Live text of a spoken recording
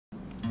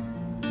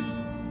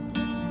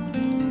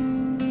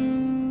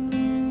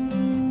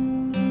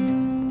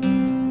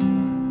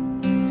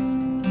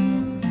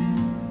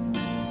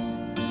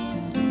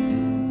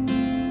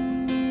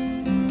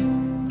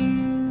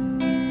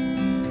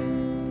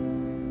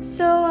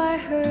So I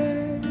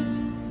heard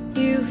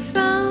you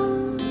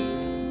found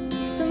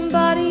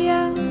somebody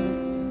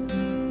else,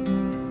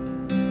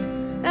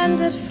 and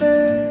at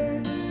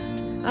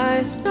first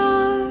I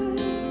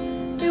thought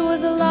it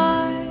was a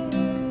lie.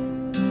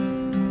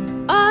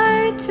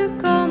 I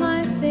took all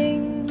my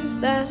things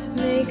that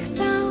make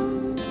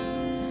sound,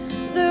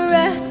 the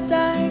rest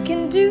I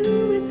can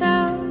do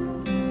without.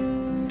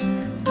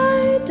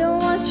 I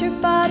don't want your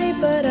body,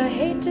 but I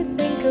hate to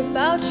think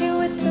about you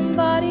with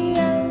somebody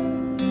else.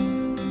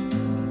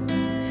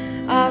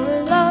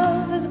 Our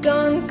love has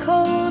gone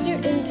cold, you're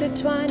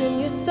intertwining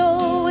your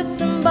soul with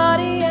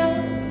somebody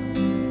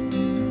else.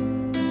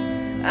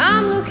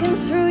 I'm looking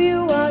through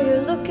you while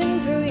you're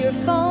looking through your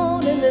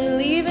phone, and then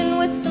leaving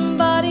with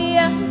somebody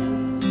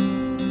else.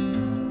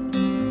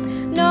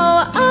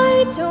 No,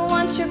 I don't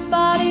want your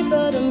body,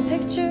 but I'm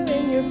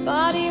picturing your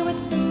body with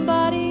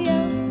somebody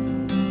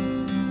else.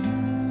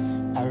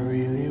 I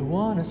really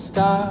wanna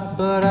stop,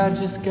 but I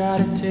just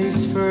got a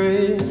taste for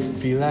it.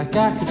 Feel like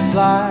I could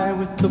fly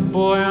with the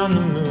boy on the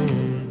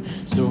moon.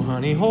 So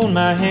honey, hold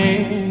my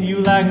hand, you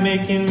like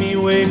making me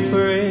wait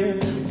for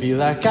it. Feel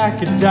like I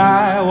could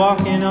die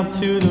walking up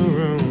to the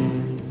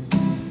room.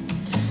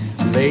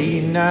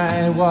 Late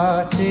night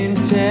watching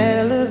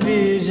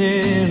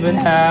television, but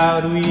how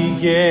do we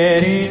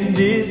get in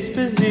this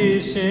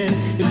position?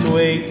 It's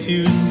way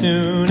too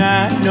soon,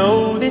 I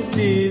know this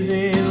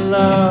isn't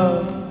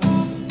love,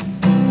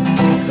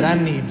 but I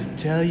need to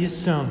tell you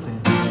something.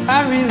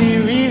 I really,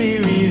 really,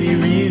 really,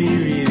 really,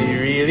 really,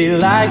 really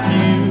like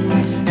you,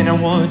 and I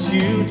want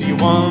you. Do you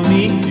want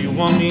me? Do you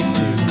want me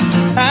to?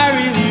 I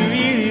really,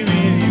 really,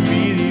 really,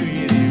 really,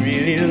 really,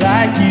 really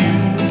like you,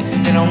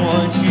 and I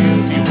want you.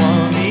 Do you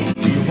want me?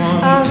 Do you want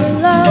me to? Our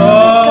love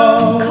has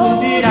gone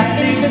cold,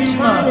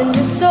 intertwining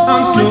your soul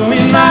with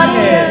somebody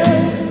else.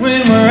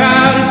 When we're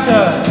out of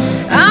touch,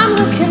 I'm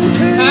looking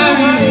through you while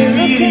you're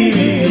looking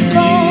through your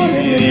phone,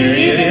 and you're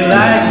leaving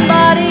with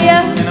somebody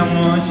else. and I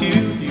want you.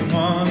 Do you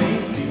want me?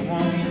 Do you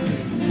want me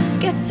to?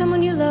 Get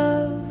someone you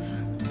love,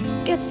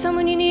 get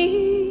someone you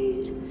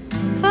need.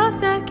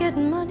 Fuck that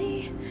getting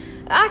money,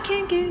 I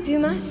can't give you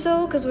my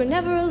soul, cause we're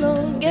never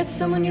alone. Get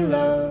someone you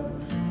love,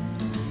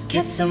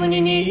 get someone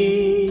you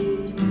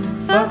need.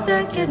 Fuck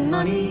that getting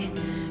money,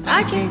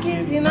 I can't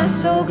give you my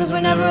soul, cause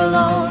we're never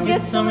alone.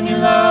 Get someone you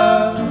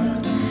love,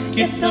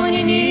 get someone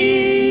you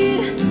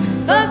need.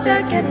 Fuck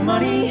that getting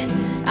money,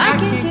 I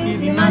can't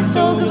give you my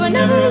soul, cause we're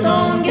never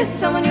alone. Get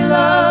someone you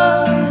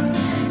love,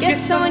 get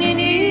someone you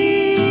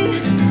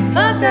need.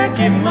 Fuck that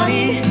getting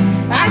money,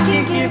 I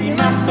can't give you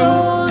my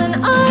soul. And I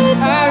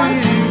don't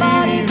want your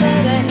body,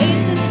 but I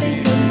hate to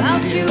think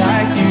about you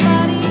with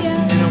somebody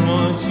else. And I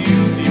want you.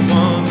 Do you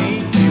want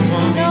me? Do you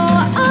want me? No,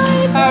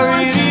 I don't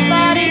want your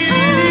body,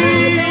 I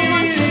don't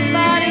want your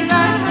body.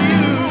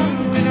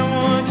 And I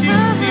want you.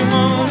 Do you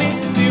want me?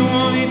 Do you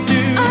want me to?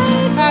 I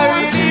don't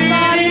want your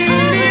body, I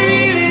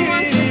don't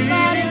want your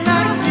body.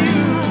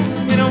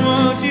 And I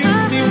want you.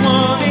 Do you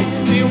want me?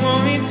 Do you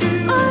want me to?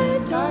 I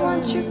don't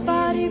want your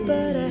body,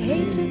 but I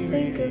hate to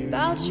think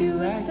about you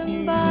with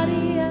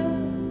somebody else.